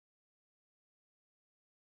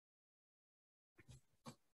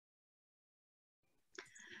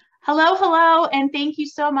Hello, hello, and thank you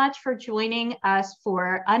so much for joining us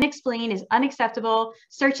for Unexplained is Unacceptable,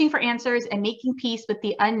 Searching for Answers and Making Peace with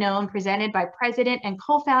the Unknown, presented by President and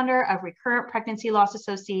co-founder of Recurrent Pregnancy Loss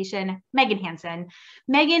Association, Megan Hanson.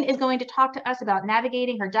 Megan is going to talk to us about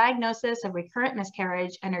navigating her diagnosis of recurrent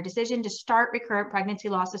miscarriage and her decision to start Recurrent Pregnancy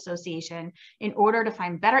Loss Association in order to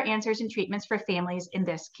find better answers and treatments for families in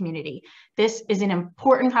this community. This is an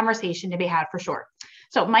important conversation to be had for sure.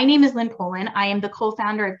 So my name is Lynn Poland. I am the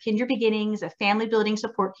co-founder of Kindred Beginnings, a family building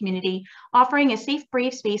support community, offering a safe,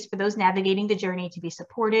 brave space for those navigating the journey to be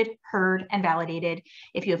supported, heard, and validated.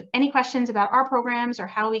 If you have any questions about our programs or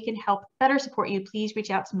how we can help better support you, please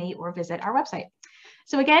reach out to me or visit our website.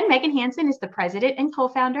 So again, Megan Hanson is the president and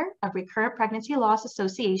co-founder of Recurrent Pregnancy Loss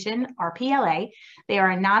Association, RPLA. They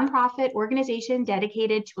are a nonprofit organization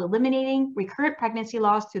dedicated to eliminating recurrent pregnancy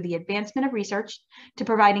loss through the advancement of research, to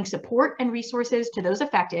providing support and resources to those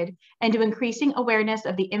affected, and to increasing awareness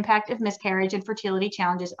of the impact of miscarriage and fertility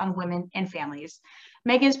challenges on women and families.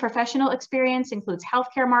 Megan's professional experience includes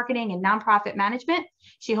healthcare marketing and nonprofit management.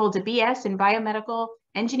 She holds a BS in biomedical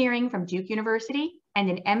engineering from Duke University and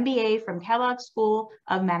an MBA from Kellogg School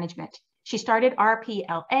of Management. She started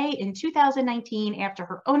RPLA in 2019 after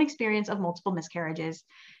her own experience of multiple miscarriages.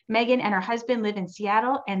 Megan and her husband live in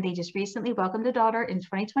Seattle, and they just recently welcomed a daughter in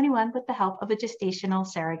 2021 with the help of a gestational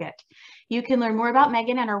surrogate. You can learn more about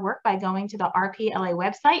Megan and her work by going to the RPLA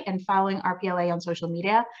website and following RPLA on social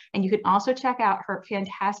media. And you can also check out her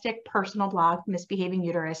fantastic personal blog, Misbehaving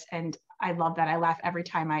Uterus. And I love that. I laugh every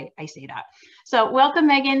time I say that. So welcome,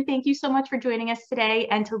 Megan. Thank you so much for joining us today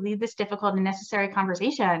and to lead this difficult and necessary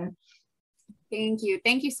conversation. Thank you.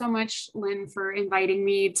 Thank you so much, Lynn, for inviting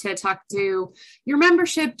me to talk to your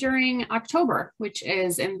membership during October, which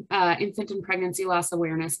is Infant and Pregnancy Loss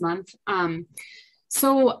Awareness Month. I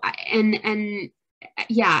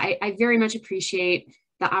very much appreciate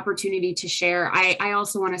the opportunity to share. I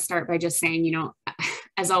also want to start by just saying,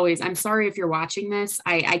 as always, I'm sorry if you're watching this.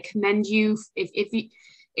 I commend you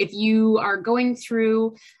if you are going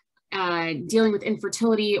through dealing with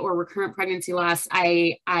infertility or recurrent pregnancy loss.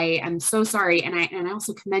 I am so sorry. And I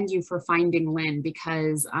also commend you for finding Lynn,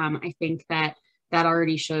 because I think that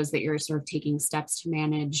already shows that you're sort of taking steps to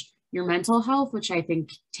manage your mental health, which I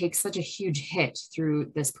think takes such a huge hit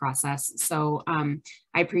through this process. So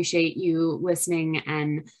I appreciate you listening,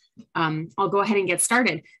 and I'll go ahead and get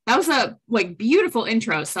started. That was a beautiful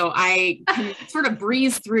intro. So I can sort of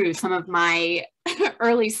breeze through some of my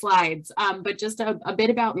early slides, but just a bit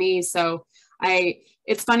about me. So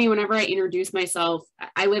it's funny, whenever I introduce myself,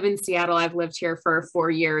 I live in Seattle. I've lived here for 4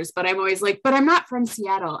 years, but I'm always like, but I'm not from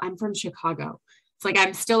Seattle. I'm from Chicago. It's like,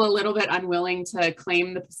 I'm still a little bit unwilling to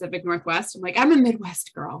claim the Pacific Northwest. I'm like, I'm a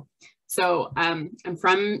Midwest girl. So I'm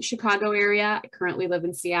from Chicago area. I currently live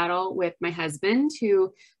in Seattle with my husband,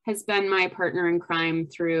 who has been my partner in crime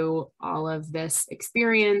through all of this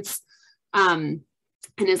experience. And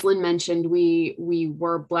as Lynn mentioned, we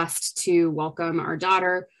were blessed to welcome our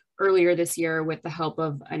daughter earlier this year with the help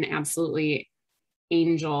of an absolutely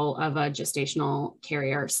angel of a gestational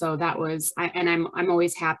carrier. So that was, I'm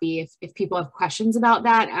always happy if people have questions about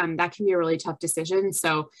that. That can be a really tough decision.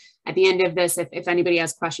 So at the end of this, if anybody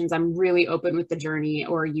has questions, I'm really open with the journey,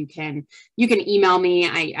 or you can email me.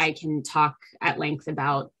 I can talk at length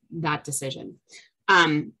about that decision.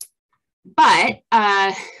 But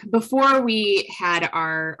before we had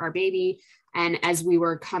our baby, and as we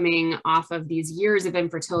were coming off of these years of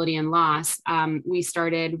infertility and loss, we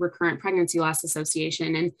started Recurrent Pregnancy Loss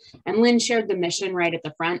Association. And Lynn shared the mission right at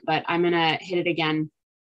the front, but I'm going to hit it again.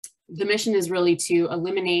 The mission is really to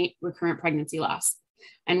eliminate recurrent pregnancy loss.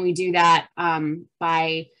 And we do that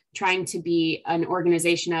by trying to be an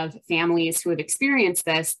organization of families who have experienced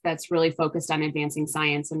this that's really focused on advancing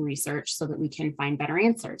science and research so that we can find better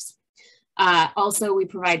answers. Also, we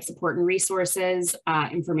provide support and resources,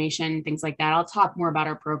 information, things like that. I'll talk more about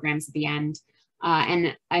our programs at the end,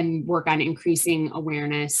 and work on increasing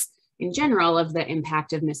awareness in general of the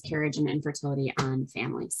impact of miscarriage and infertility on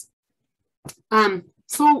families.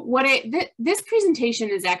 This presentation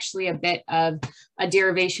is actually a bit of a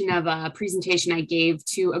derivation of a presentation I gave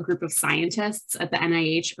to a group of scientists at the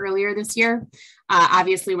NIH earlier this year.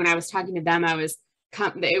 Obviously, when I was talking to them,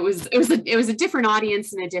 it was a different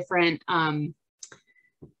audience and a different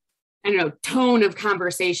tone of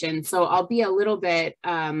conversation. So I'll be a little bit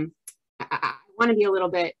I want to be a little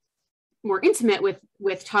bit more intimate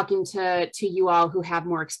with talking to you all who have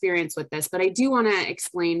more experience with this, but I do want to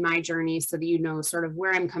explain my journey so that you know sort of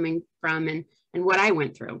where I'm coming from and what I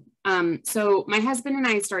went through. So my husband and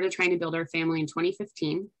I started trying to build our family in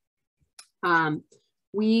 2015.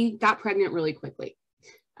 We got pregnant really quickly,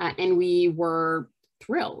 and we were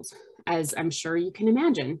thrilled, as I'm sure you can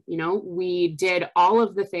imagine. You know, we did all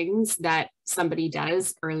of the things that somebody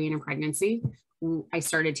does early in a pregnancy. I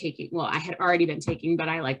started taking, well, I had already been taking, but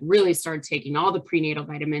I like really started taking all the prenatal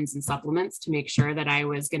vitamins and supplements to make sure that I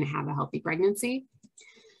was going to have a healthy pregnancy.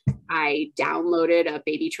 I downloaded a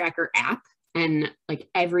baby tracker app, and like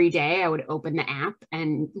every day I would open the app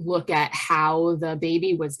and look at how the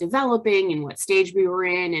baby was developing and what stage we were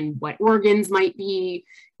in and what organs might be,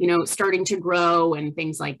 you know, starting to grow and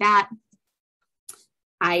things like that.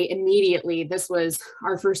 I immediately, this was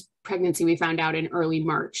our first pregnancy we found out in early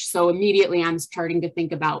March. So immediately I'm starting to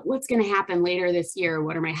think about what's going to happen later this year.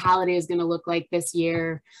 What are my holidays going to look like this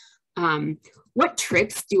year? What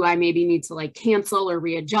trips do I maybe need to like cancel or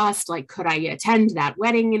readjust? Like, could I attend that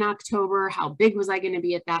wedding in October? How big was I going to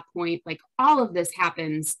be at that point? Like, all of this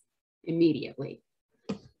happens immediately.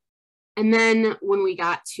 And then when we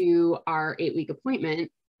got to our 8-week appointment,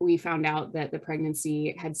 we found out that the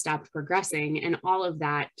pregnancy had stopped progressing, and all of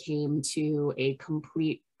that came to a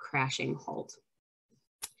complete crashing halt.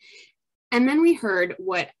 And then we heard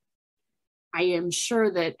what I am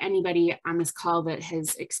sure that anybody on this call that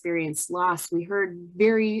has experienced loss, we heard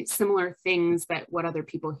very similar things that what other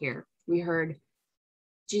people hear. We heard,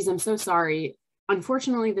 geez, I'm so sorry.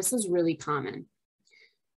 Unfortunately, this is really common.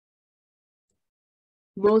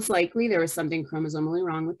 Most likely there was something chromosomally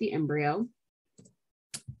wrong with the embryo.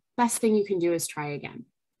 Best thing you can do is try again.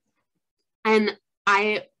 And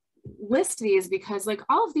I list these because like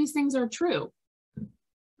all of these things are true.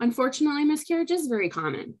 Unfortunately, miscarriage is very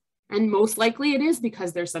common. And most likely it is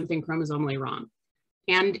because there's something chromosomally wrong.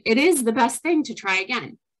 And it is the best thing to try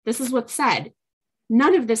again. This is what's said.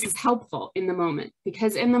 None of this is helpful in the moment,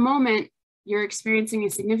 because in the moment you're experiencing a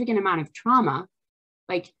significant amount of trauma.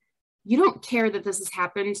 Like, you don't care that this has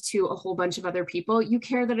happened to a whole bunch of other people. You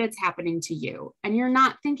care that it's happening to you. And you're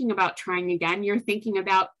not thinking about trying again. You're thinking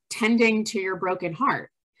about tending to your broken heart.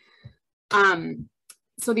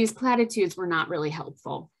 So these platitudes were not really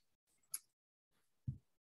helpful.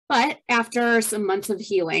 But after some months of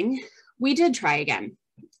healing, we did try again.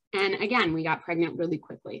 And again, we got pregnant really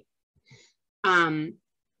quickly.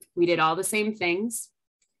 We did all the same things.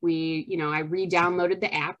 I re-downloaded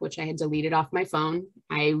the app, which I had deleted off my phone.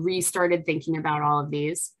 I restarted thinking about all of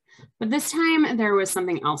these, but this time there was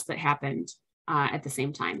something else that happened at the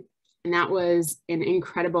same time. And that was an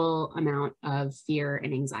incredible amount of fear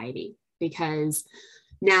and anxiety, because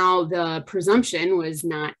now the presumption was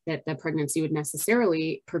not that the pregnancy would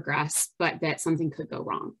necessarily progress, but that something could go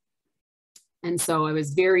wrong. And so I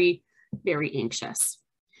was very, very anxious.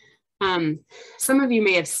 Some of you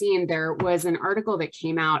may have seen there was an article that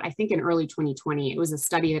came out, I think in early 2020. It was a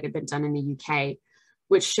study that had been done in the UK,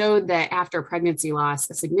 which showed that after pregnancy loss,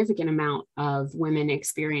 a significant amount of women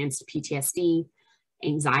experienced PTSD,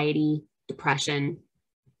 anxiety, depression.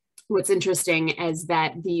 What's interesting is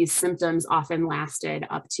that these symptoms often lasted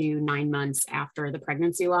up to 9 months after the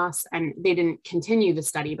pregnancy loss, and they didn't continue the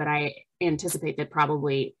study, but I anticipate that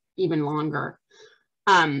probably even longer.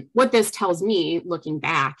 What this tells me, looking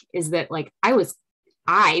back, is that like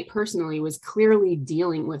I personally was clearly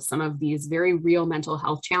dealing with some of these very real mental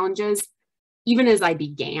health challenges, even as I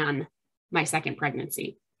began my second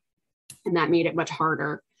pregnancy. And that made it much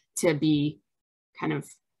harder to be kind of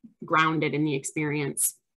grounded in the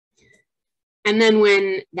experience. And then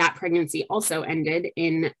when that pregnancy also ended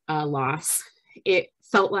in a loss, it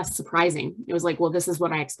felt less surprising. It was like, well, this is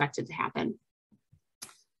what I expected to happen.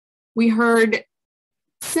 We heard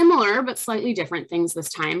similar but slightly different things this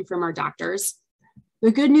time from our doctors.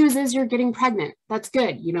 The good news is you're getting pregnant. That's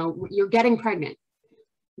good. You know, you're getting pregnant.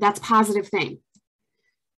 That's a positive thing.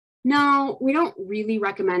 No, we don't really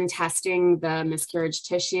recommend testing the miscarriage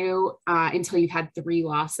tissue until you've had 3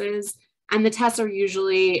 losses. And the tests are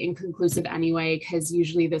usually inconclusive anyway, because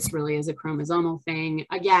usually this really is a chromosomal thing.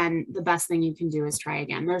 Again, the best thing you can do is try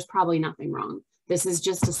again. There's probably nothing wrong. This is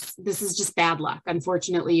just bad luck.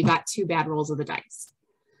 Unfortunately, you got 2 bad rolls of the dice.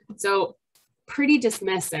 So pretty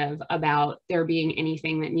dismissive about there being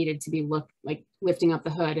anything that needed to be lifting up the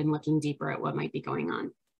hood and looking deeper at what might be going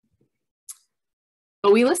on.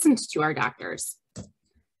 But we listened to our doctors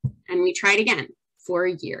and we tried again for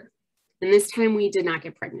a year. And this time we did not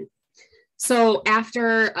get pregnant. So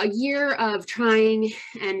after a year of trying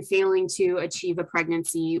and failing to achieve a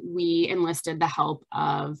pregnancy, we enlisted the help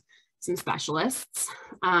of some specialists.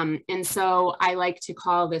 And so I like to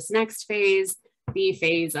call this next phase the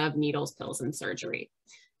phase of needles, pills, and surgery.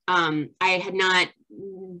 I had not,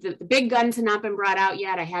 the big guns had not been brought out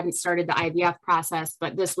yet. I hadn't started the IVF process,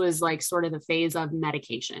 but this was like sort of the phase of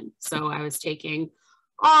medication. So I was taking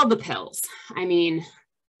all the pills. I mean,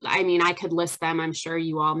 I mean, I could list them. I'm sure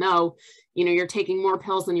you all know, you know, you're taking more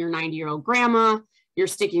pills than your 90-year-old grandma. You're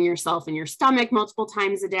sticking yourself in your stomach multiple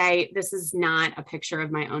times a day. This is not a picture of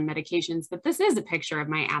my own medications, but this is a picture of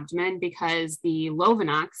my abdomen, because the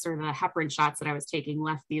Lovenox, or the heparin shots that I was taking,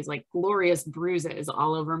 left these like glorious bruises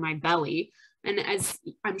all over my belly. And as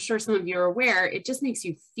I'm sure some of you are aware, it just makes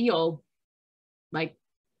you feel like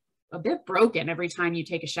a bit broken every time you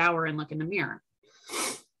take a shower and look in the mirror.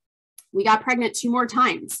 We got pregnant 2 more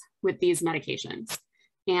times with these medications,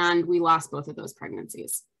 and we lost both of those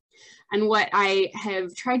pregnancies. And what I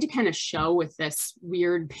have tried to kind of show with this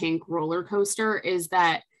weird pink roller coaster is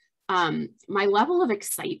that my level of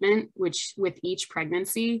excitement, which with each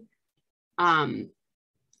pregnancy,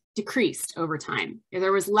 decreased over time.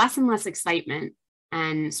 There was less and less excitement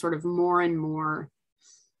and sort of more and more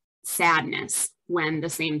sadness when the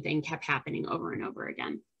same thing kept happening over and over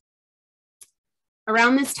again.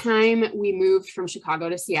 Around this time, we moved from Chicago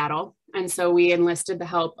to Seattle. And so we enlisted the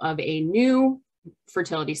help of a new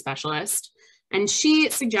fertility specialist, and she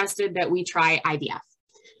suggested that we try IVF.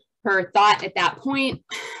 Her thought at that point,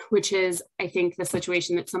 which is, I think, the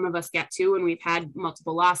situation that some of us get to when we've had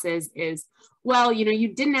multiple losses, is, well, you know,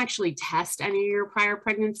 you didn't actually test any of your prior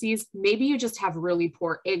pregnancies. Maybe you just have really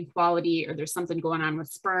poor egg quality, or there's something going on with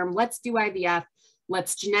sperm. Let's do IVF.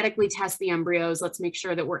 Let's genetically test the embryos. Let's make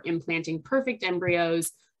sure that we're implanting perfect embryos.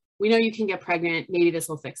 We know you can get pregnant. Maybe this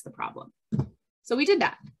will fix the problem. So we did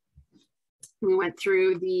that. We went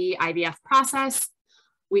through the IVF process.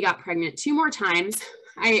 We got pregnant 2 more times.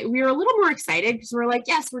 We were a little more excited because we're like,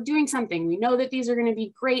 yes, we're doing something. We know that these are going to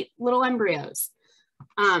be great little embryos.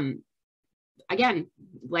 Again,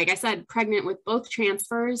 like I said, pregnant with both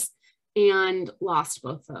transfers and lost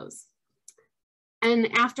both those.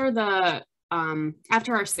 And after our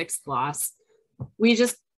 6th loss, we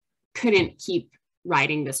just couldn't keep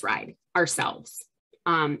riding this ride ourselves.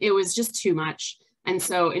 It was just too much. And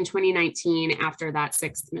so in 2019, after that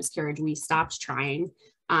 6th miscarriage, we stopped trying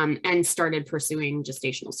and started pursuing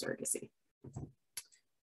gestational surrogacy.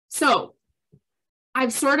 So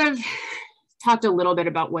I've sort of talked a little bit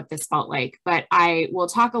about what this felt like, but I will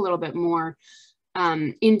talk a little bit more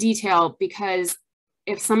in detail, because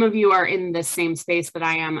if some of you are in the same space that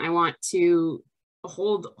I am, I want to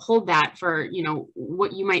hold that for, you know,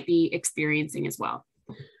 what you might be experiencing as well.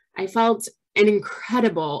 I felt an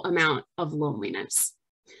incredible amount of loneliness.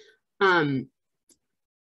 There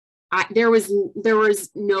was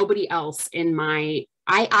nobody else in my,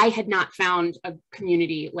 I had not found a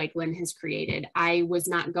community like Lynn has created. I was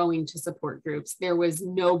not going to support groups. There was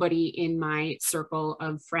nobody in my circle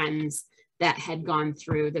of friends that had gone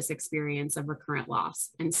through this experience of recurrent loss.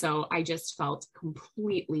 And so I just felt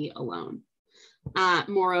completely alone.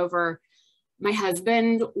 Moreover, my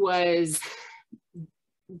husband was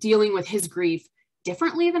dealing with his grief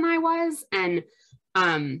differently than I was. And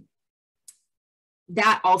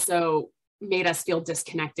that also made us feel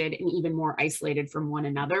disconnected and even more isolated from one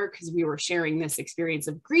another, because we were sharing this experience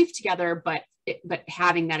of grief together, but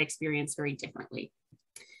having that experience very differently.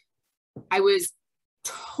 I was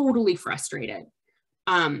totally frustrated.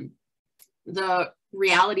 The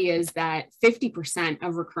reality is that 50%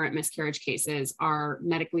 of recurrent miscarriage cases are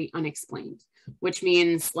medically unexplained, which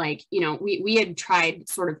means, like, you know, we had tried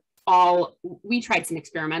we tried some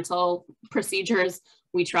experimental procedures.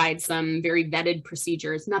 We tried some very vetted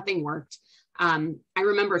procedures. Nothing worked. I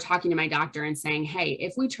remember talking to my doctor and saying, hey,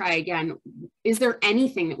 if we try again, is there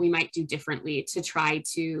anything that we might do differently to try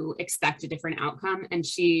to expect a different outcome? And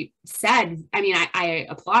she said, I mean, I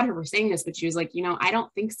applaud her for saying this, but she was like, you know, I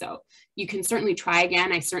don't think so. You can certainly try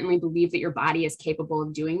again. I certainly believe that your body is capable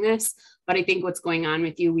of doing this, but I think what's going on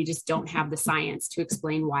with you, we just don't have the science to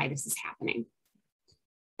explain why this is happening.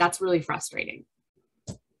 That's really frustrating.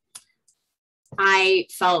 I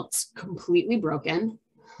felt completely broken.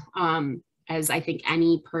 As I think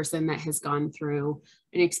any person that has gone through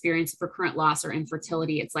an experience of recurrent loss or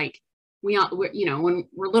infertility, it's like, you know, when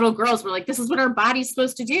we're little girls, we're like, this is what our body's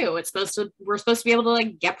supposed to do. We're supposed to be able to,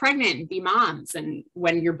 like, get pregnant and be moms. And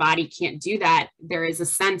when your body can't do that, there is a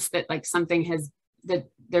sense that, like, that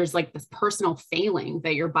there's like this personal failing,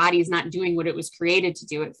 that your body is not doing what it was created to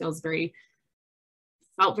do. It felt very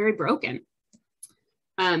broken.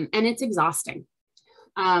 And it's exhausting.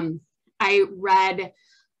 I read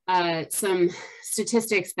some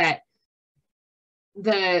statistics that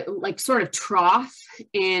the, like, sort of trough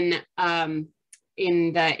in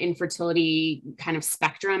the infertility kind of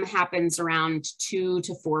spectrum happens around 2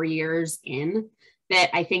 to 4 years in. That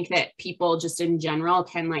I think that people just in general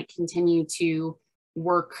can, like, continue to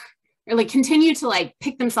work or like continue to like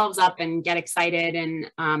pick themselves up and get excited and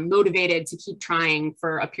motivated to keep trying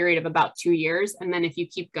for a period of about 2 years. And then if you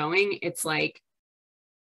keep going, it's like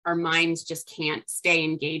our minds just can't stay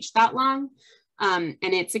engaged that long. And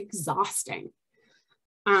it's exhausting.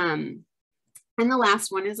 And the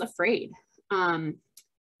last one is afraid.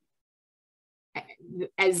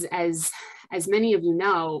 As many of you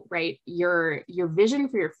know, right, your vision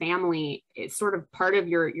for your family is sort of part of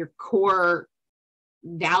your core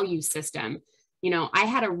value system. You know, I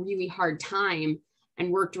had a really hard time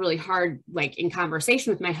and worked really hard, like in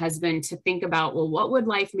conversation with my husband, to think about, well, what would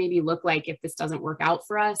life maybe look like if this doesn't work out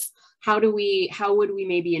for us? How would we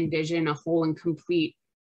maybe envision a whole and complete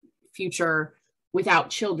future without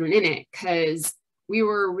children in it? Because we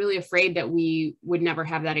were really afraid that we would never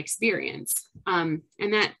have that experience. And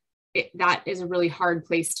that is a really hard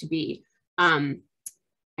place to be. I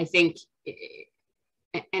think,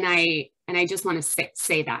 and I just want to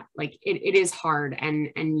say that, like, it is hard,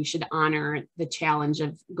 and you should honor the challenge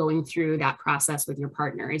of going through that process with your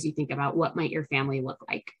partner as you think about what might your family look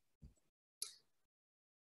like.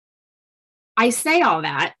 I say all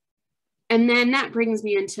that, and then that brings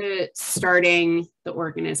me into starting the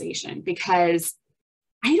organization, because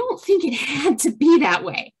I don't think it had to be that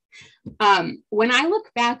way. When I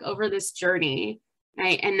look back over this journey,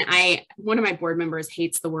 one of my board members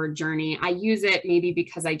hates the word journey. I use it maybe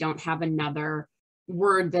because I don't have another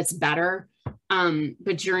word that's better.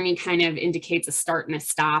 But journey kind of indicates a start and a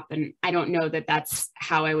stop. And I don't know that that's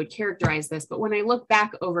how I would characterize this. But when I look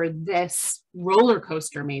back over this roller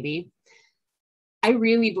coaster, maybe, I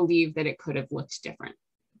really believe that it could have looked different.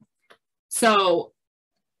 So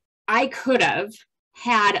I could have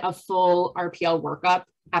had a full RPL workup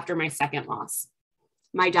after my second loss.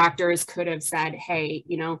 My doctors could have said, hey,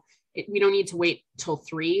 you know, we don't need to wait till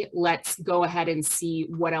 3. Let's go ahead and see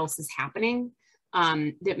what else is happening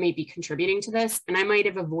that may be contributing to this. And I might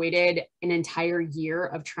have avoided an entire year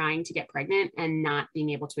of trying to get pregnant and not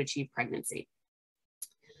being able to achieve pregnancy.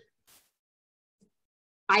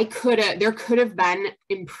 There could have been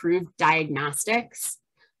improved diagnostics.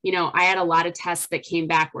 You know, I had a lot of tests that came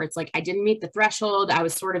back where it's like, I didn't meet the threshold. I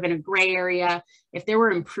was sort of in a gray area. If there were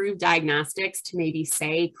improved diagnostics to maybe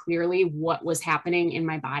say clearly what was happening in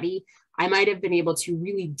my body, I might have been able to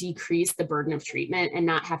really decrease the burden of treatment and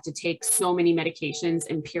not have to take so many medications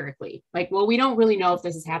empirically. Like, well, we don't really know if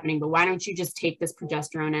this is happening, but why don't you just take this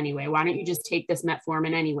progesterone anyway? Why don't you just take this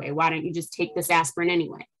metformin anyway? Why don't you just take this aspirin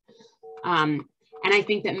anyway? And I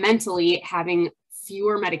think that mentally having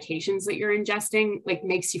fewer medications that you're ingesting, like,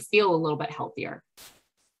 makes you feel a little bit healthier.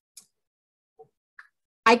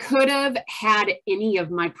 I could have had any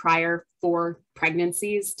of my prior 4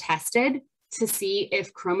 pregnancies tested to see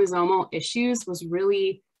if chromosomal issues was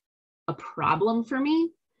really a problem for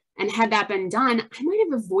me. And had that been done, I might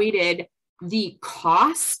have avoided the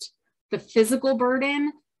cost, the physical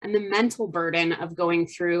burden, and the mental burden of going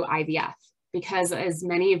through IVF. Because as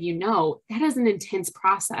many of you know, that is an intense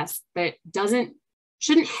process that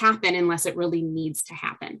shouldn't happen unless it really needs to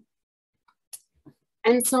happen.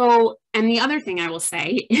 And the other thing I will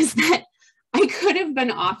say is that I could have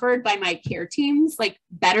been offered by my care teams like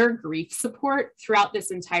better grief support throughout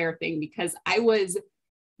this entire thing, because I was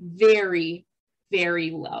very,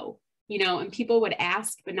 very low, you know, and people would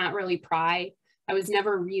ask, but not really pry. It was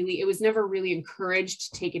never really encouraged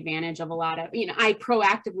to take advantage of a lot of, you know, I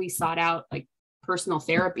proactively sought out like personal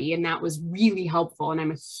therapy, and that was really helpful. And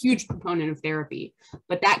I'm a huge proponent of therapy,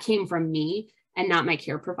 but that came from me and not my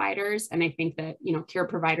care providers. And I think that, you know, care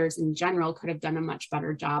providers in general could have done a much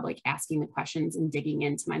better job, like asking the questions and digging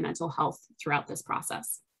into my mental health throughout this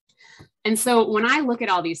process. And so when I look at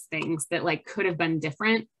all these things that like could have been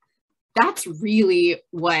different, that's really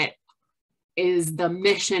what is the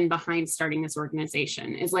mission behind starting this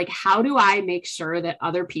organization, is like, how do I make sure that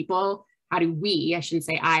other people, how do we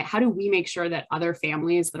make sure that other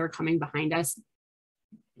families that are coming behind us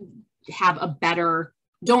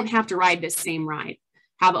don't have to ride this same ride,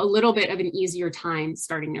 have a little bit of an easier time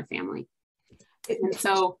starting their family. And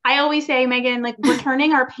so I always say, Megan, like, we're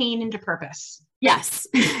turning our pain into purpose. Yes.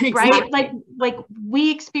 Exactly. Right? Like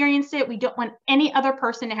we experienced it. We don't want any other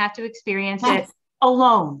person to have to experience it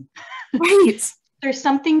alone. Right. There's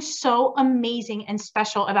something so amazing and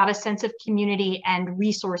special about a sense of community and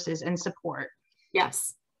resources and support.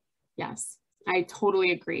 Yes. Yes. I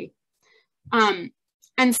totally agree.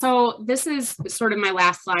 And so this is sort of my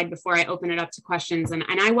last slide before I open it up to questions. And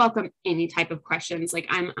I welcome any type of questions. Like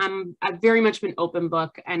I've very much been open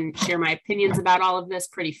book and share my opinions about all of this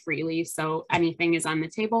pretty freely. So anything is on the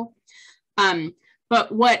table.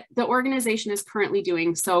 But what the organization is currently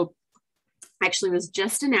doing, so actually was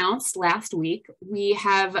just announced last week. We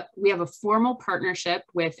have a formal partnership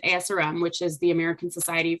with ASRM, which is the American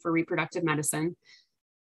Society for Reproductive Medicine,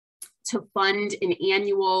 to fund an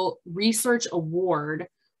annual research award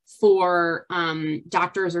for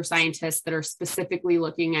doctors or scientists that are specifically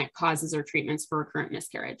looking at causes or treatments for recurrent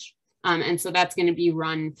miscarriage. And so that's going to be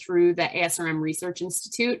run through the ASRM Research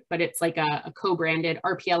Institute, but it's like a co-branded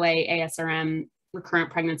RPLA ASRM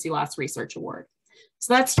Recurrent Pregnancy Loss Research Award.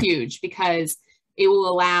 So that's huge because it will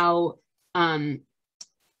allow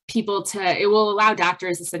it will allow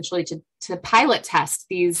doctors essentially to pilot test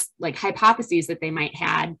these like hypotheses that they might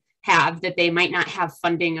have that they might not have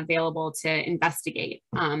funding available to investigate,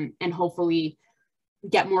 and hopefully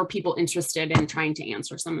get more people interested in trying to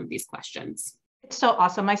answer some of these questions. It's so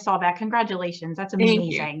awesome. I saw that. Congratulations. That's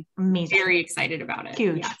amazing. Amazing. Very excited about it.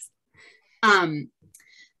 Huge. Yes.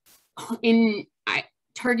 In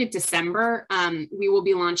target December, we will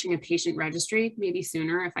be launching a patient registry, maybe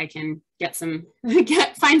sooner if I can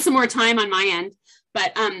find some more time on my end,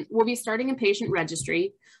 but we'll be starting a patient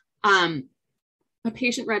registry. A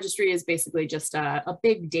patient registry is basically just a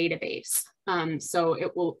big database.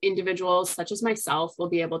 So individuals such as myself will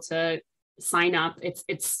be able to sign up.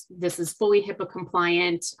 This is fully HIPAA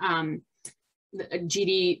compliant.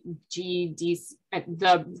 GD,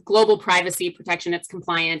 the Global Privacy Protection, it's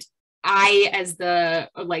compliant. We as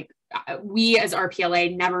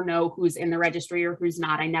RPLA never know who's in the registry or who's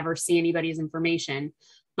not. I never see anybody's information,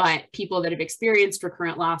 but people that have experienced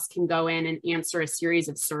recurrent loss can go in and answer a series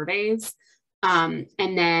of surveys. And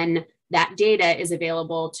then that data is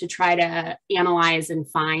available to try to analyze and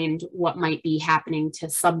find what might be happening to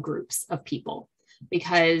subgroups of people,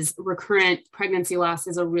 because recurrent pregnancy loss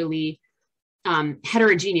is a really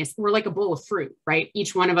heterogeneous. We're like a bowl of fruit, right?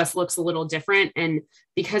 Each one of us looks a little different. And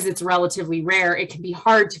because it's relatively rare, it can be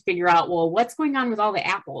hard to figure out, well, what's going on with all the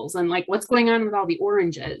apples and like what's going on with all the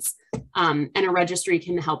oranges. And a registry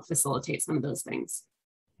can help facilitate some of those things.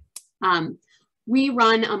 We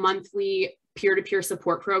run a monthly peer-to-peer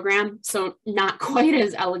support program. So not quite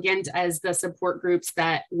as elegant as the support groups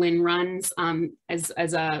that Lynn runs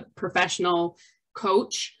as a professional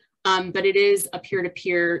coach, but it is a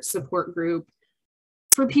peer-to-peer support group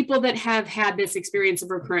for people that have had this experience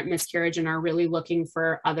of recurrent miscarriage and are really looking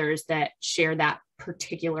for others that share that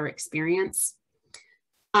particular experience.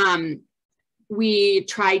 We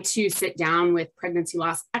try to sit down with pregnancy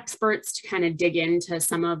loss experts to kind of dig into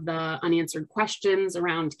some of the unanswered questions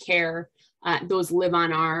around care. Those live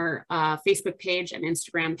on our Facebook page and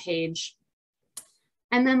Instagram page.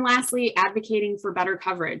 And then lastly, advocating for better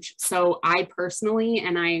coverage. So I personally,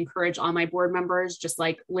 and I encourage all my board members, just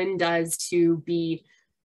like Lynn does, to be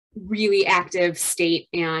really active state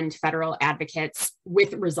and federal advocates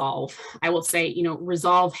with Resolve. I will say,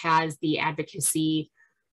 Resolve has the advocacy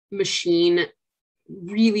machine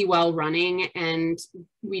really well running, and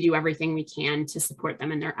we do everything we can to support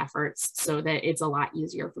them in their efforts so that it's a lot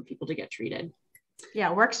easier for people to get treated.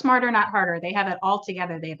 Yeah, work smarter, not harder. They have it all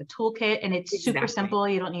together. They have a toolkit and it's super simple.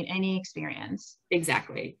 You don't need any experience.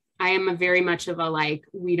 Exactly. I am very much of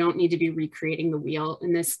we don't need to be recreating the wheel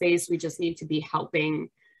in this space. We just need to be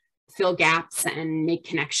helping fill gaps and make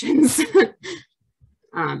connections.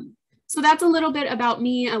 So that's a little bit about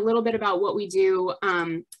me, a little bit about what we do.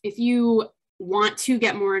 If you want to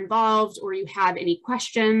get more involved or you have any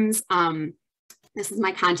questions, this is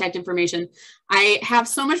my contact information. I have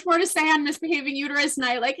so much more to say on misbehaving uterus, and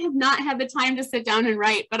I have not had the time to sit down and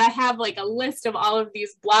write, but I have a list of all of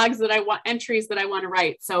these blogs that I want, entries that I want to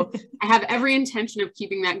write. So I have every intention of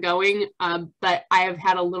keeping that going, but I have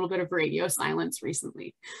had a little bit of radio silence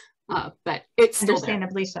recently, but it's still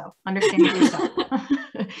understandably there. So. Understandably so.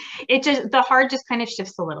 The heart just kind of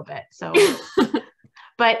shifts a little bit. So.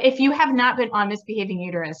 But if you have not been on misbehaving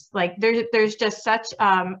uterus, there's just such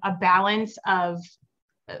a balance of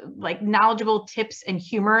knowledgeable tips and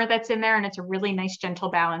humor that's in there, and it's a really nice,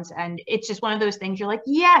 gentle balance. And it's just one of those things you're like,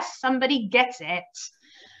 yes, somebody gets it.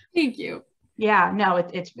 Thank you. Yeah, no,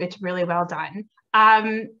 it's really well done.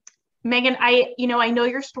 Megan, I know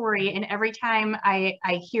your story, and every time I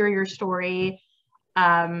hear your story,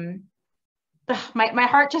 my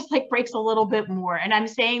heart just breaks a little bit more. And I'm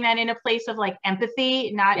saying that in a place of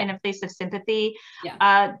empathy, not in a place of sympathy,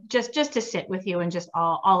 just to sit with you and just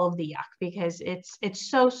all of the yuck, because it's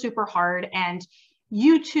so super hard. And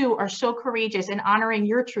you too are so courageous in honoring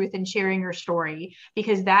your truth and sharing your story,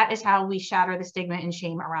 because that is how we shatter the stigma and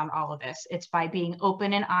shame around all of this. It's by being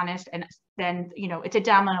open and honest. And then, you know, it's a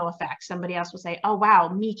domino effect. Somebody else will say, oh, wow,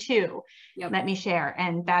 me too. Yep. Let me share.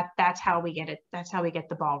 And that's how we get it. That's how we get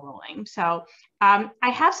the ball rolling. So I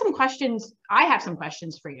have some questions. I have some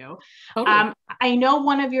questions for you. Totally. I know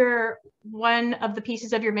one of the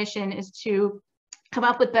pieces of your mission is to come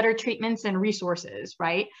up with better treatments and resources,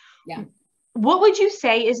 right? Yeah. What would you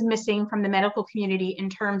say is missing from the medical community in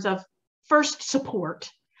terms of first support?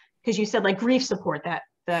 Because you said like grief support,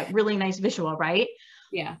 the really nice visual, right?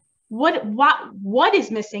 Yeah. What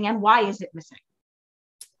is missing and why is it missing?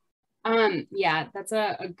 Yeah, that's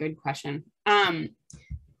a good question.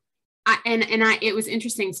 It was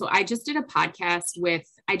interesting. So I just did a podcast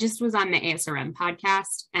I just was on the ASRM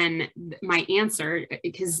podcast, and my answer,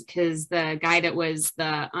 because the guy that was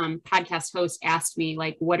the podcast host asked me,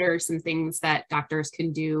 like, what are some things that doctors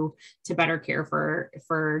can do to better care for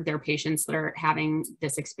their patients that are having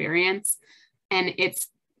this experience? And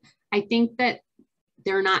I think that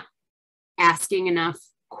they're not asking enough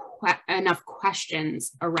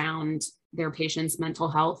questions around their patients' mental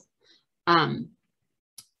health.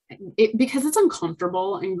 Because it's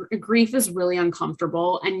uncomfortable, and grief is really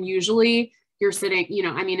uncomfortable. And usually you're sitting, you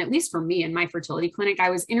know, I mean, at least for me in my fertility clinic, I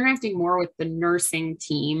was interacting more with the nursing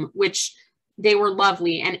team, which they were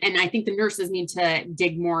lovely. And I think the nurses need to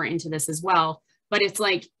dig more into this as well. But it's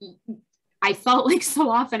like, I felt like so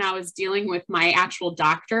often I was dealing with my actual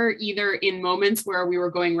doctor, either in moments where we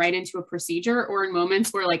were going right into a procedure or in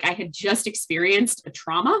moments where like I had just experienced a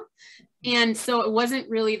trauma. And so it wasn't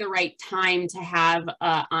really the right time to have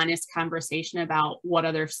an honest conversation about what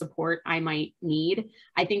other support I might need.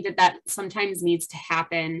 I think that sometimes needs to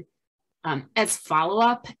happen as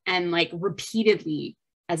follow-up, and like repeatedly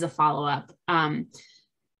as a follow-up.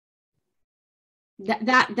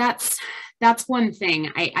 That's one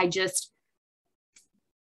thing. I just,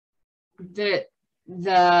 the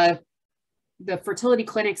fertility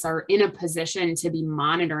clinics are in a position to be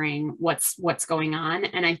monitoring what's going on.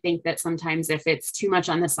 And I think that sometimes if it's too much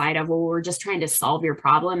on the side of, well, we're just trying to solve your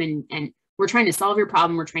problem, and we're trying to solve your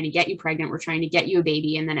problem, we're trying to get you pregnant, we're trying to get you a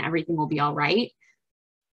baby, and then everything will be all right.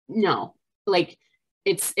 No, like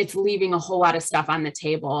it's leaving a whole lot of stuff on the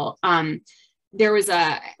table. There was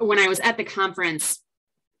when I was at the conference,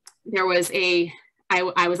 there was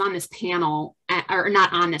I was on this panel, or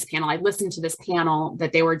not on this panel. I listened to this panel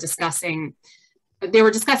that they were discussing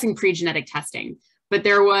pre-genetic testing, but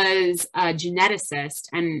there was a geneticist,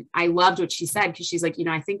 and I loved what she said, because she's like, you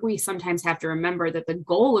know, I think we sometimes have to remember that the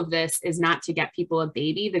goal of this is not to get people a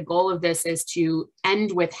baby. The goal of this is to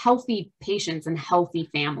end with healthy patients and healthy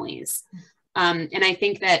families. And I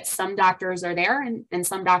think that some doctors are there, and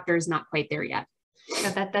some doctors not quite there yet. So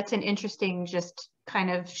that's an interesting just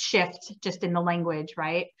kind of shift just in the language,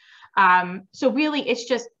 right? So really, it's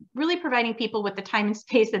just really providing people with the time and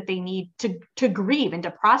space that they need to grieve and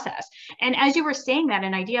to process. And as you were saying that,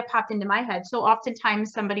 an idea popped into my head. So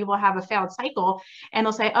oftentimes somebody will have a failed cycle and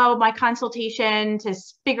they'll say, oh, my consultation to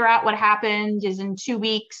figure out what happened is in 2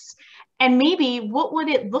 weeks. And maybe what would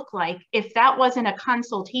it look like if that wasn't a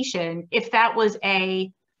consultation, if that was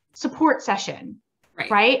a support session,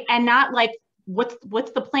 right? And not like,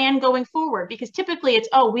 what's the plan going forward? Because typically it's,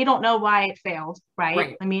 oh, we don't know why it failed,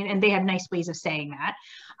 right? I mean, and they have nice ways of saying that.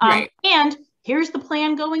 And here's the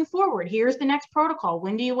plan going forward. Here's the next protocol.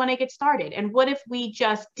 When do you want to get started? And what if we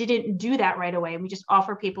just didn't do that right away, and we just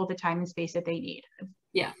offer people the time and space that they need?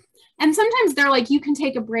 Yeah. And sometimes they're like, you can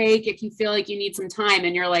take a break if you feel like you need some time.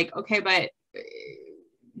 And you're like, okay, but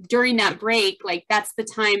during that break, like that's the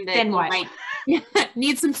time that you might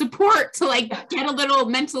need some support to like get a little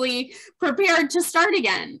mentally prepared to start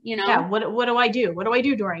again, you know? Yeah. What do I do? What do I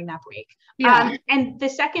do during that break? Yeah. And the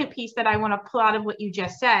second piece that I want to pull out of what you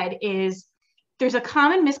just said is there's a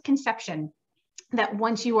common misconception that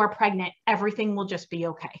once you are pregnant, everything will just be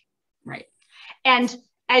okay. Right. And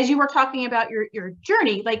as you were talking about your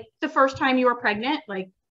journey, like the first time you were pregnant, like,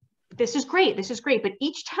 this is great. But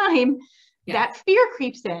each time that fear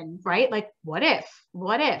creeps in, right? Like, what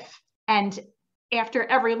if? And after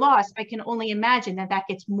every loss, I can only imagine that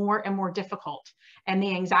gets more and more difficult, and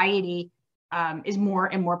the anxiety is more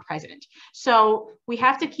and more present. So we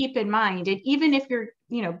have to keep in mind, and even if you're,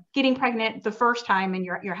 you know, getting pregnant the first time and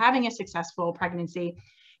you're having a successful pregnancy,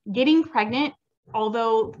 getting pregnant,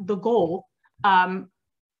 although the goal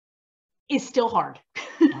is still hard.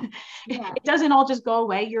 It doesn't all just go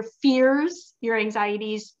away. Your fears, your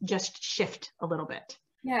anxieties just shift a little bit.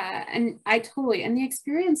 Yeah. And and the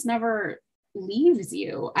experience never leaves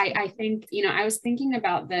you. I think, you know, I was thinking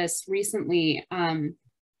about this recently.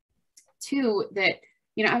 too, that,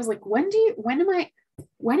 you know, I was like, when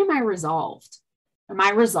am I resolved? Am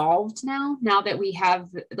I resolved now? Now that we have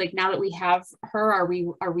her, are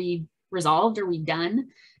we resolved? Are we done?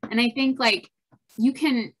 And I think like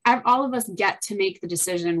all of us get to make the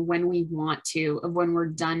decision when we want to, of when we're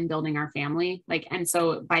done building our family. Like, and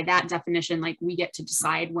so by that definition, like we get to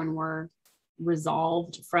decide when we're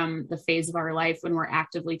resolved from the phase of our life when we're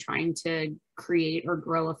actively trying to create or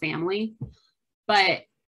grow a family. But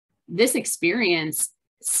this experience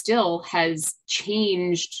still has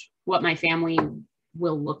changed what my family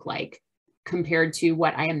will look like compared to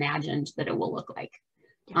what I imagined that it will look like.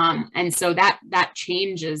 And so that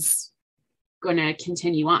change is going to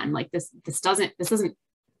continue on. Like this isn't,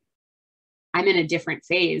 I'm in a different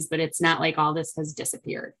phase, but it's not like all this has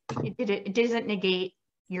disappeared. It doesn't negate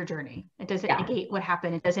your journey. It doesn't negate what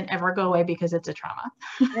happened. It doesn't ever go away because it's a trauma.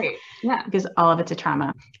 Right. Yeah. Because all of it's a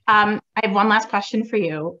trauma. I have one last question for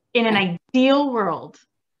you. In an ideal world,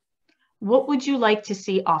 what would you like to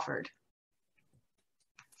see offered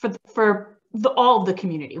for all of the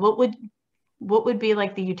community? What would be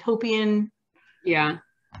like the utopian? Yeah.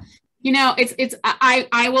 You know,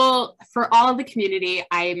 I will, for all of the community,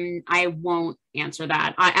 I won't answer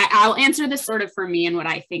that. I'll answer this sort of for me and what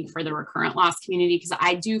I think for the recurrent loss community, because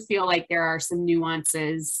I do feel like there are some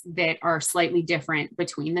nuances that are slightly different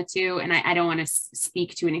between the two. And I don't want to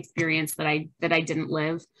speak to an experience that I didn't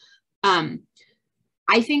live.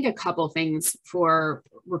 I think a couple things for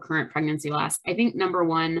recurrent pregnancy loss. I think number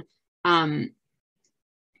one, I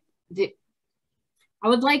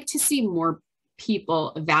would like to see more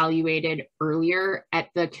people evaluated earlier at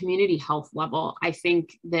the community health level. I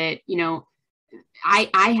think that, you know, I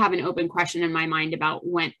have an open question in my mind about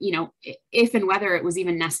when, you know, if and whether it was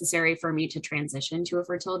even necessary for me to transition to a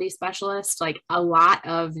fertility specialist. Like a lot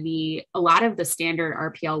of the standard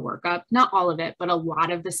RPL workup, not all of it, but a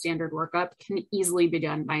lot of the standard workup can easily be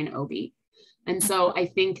done by an OB. And so I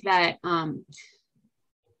think that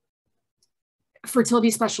fertility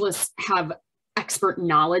specialists have expert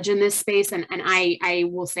knowledge in this space. And I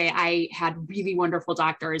will say I had really wonderful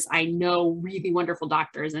doctors. I know really wonderful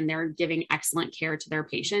doctors, and they're giving excellent care to their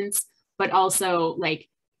patients. But also like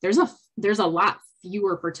there's a lot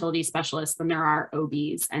fewer fertility specialists than there are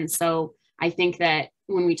OBs. And so I think that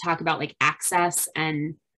when we talk about like access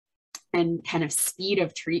and kind of speed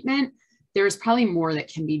of treatment, there's probably more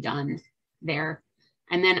that can be done there.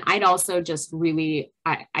 And then I'd also just really,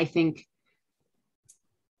 I think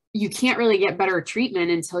you can't really get better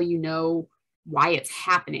treatment until you know why it's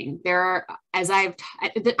happening.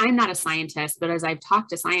 I'm not a scientist, but as I've talked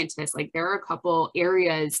to scientists, like there are a couple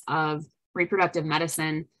areas of reproductive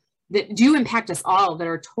medicine that do impact us all that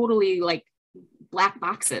are totally like black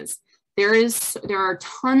boxes. There are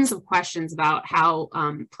tons of questions about how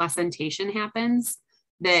placentation happens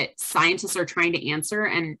that scientists are trying to answer,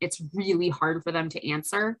 and it's really hard for them to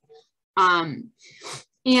answer.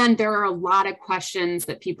 And there are a lot of questions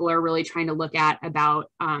that people are really trying to look at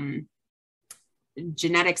about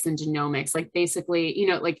genetics and genomics. Like basically, you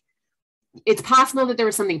know, like it's possible that there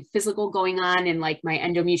was something physical going on in like my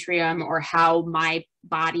endometrium or how my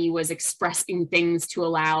body was expressing things to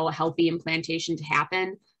allow a healthy implantation to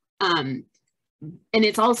happen. And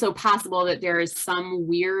it's also possible that there is some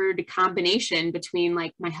weird combination between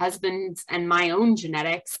like my husband's and my own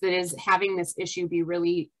genetics that is having this issue be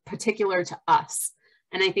really particular to us.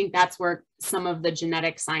 And I think that's where some of the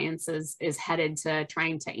genetic sciences is headed, to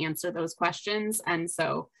trying to answer those questions. And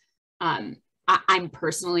so I'm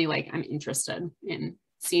personally like, I'm interested in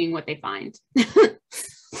seeing what they find.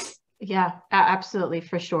 Yeah, absolutely,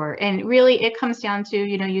 for sure. And really it comes down to,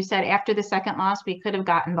 you know, you said after the second loss, we could have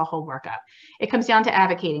gotten the whole workup. It comes down to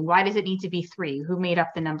advocating. Why does it need to be 3? Who made up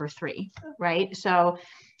the number 3, right? So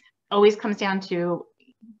always comes down to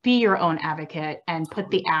be your own advocate and put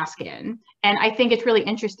the ask in. And I think it's really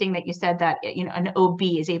interesting that you said that, you know, an OB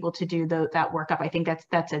is able to do that workup. I think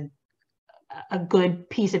that's a good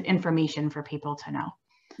piece of information for people to know.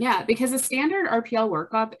 Yeah, because a standard RPL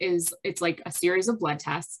workup it's like a series of blood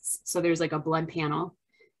tests. So there's like a blood panel.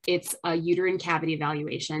 It's a uterine cavity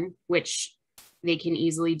evaluation, which they can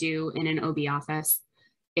easily do in an OB office.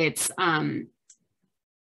 It's and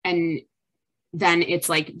then it's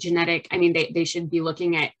like genetic. I mean, they should be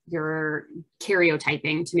looking at your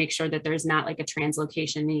karyotyping to make sure that there's not like a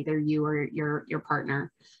translocation in either you or your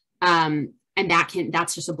partner. And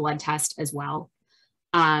that's just a blood test as well.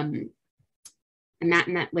 And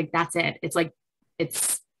that like, that's it. It's like,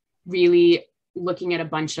 it's really looking at a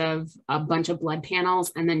bunch of blood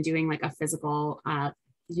panels and then doing like a physical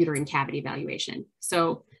uterine cavity evaluation.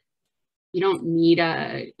 So you don't need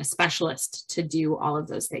a specialist to do all of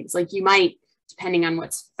those things. Like you might depending on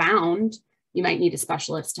what's found, you might need a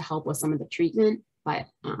specialist to help with some of the treatment, but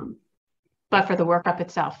for the workup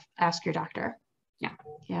itself, ask your doctor. Yeah.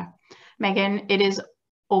 Yeah. Megan,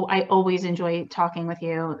 I always enjoy talking with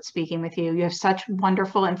you, speaking with you. You have such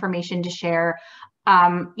wonderful information to share.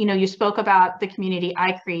 You spoke about the community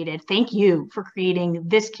I created. Thank you for creating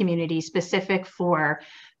this community specific for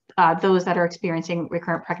those that are experiencing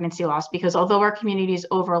recurrent pregnancy loss, because although our communities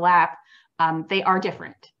overlap, they are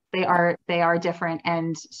different. They are different.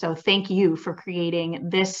 And so thank you for creating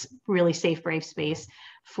this really safe, brave space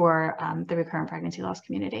for the recurrent pregnancy loss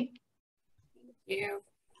community. Thank you.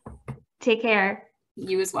 Take care.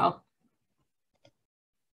 You as well.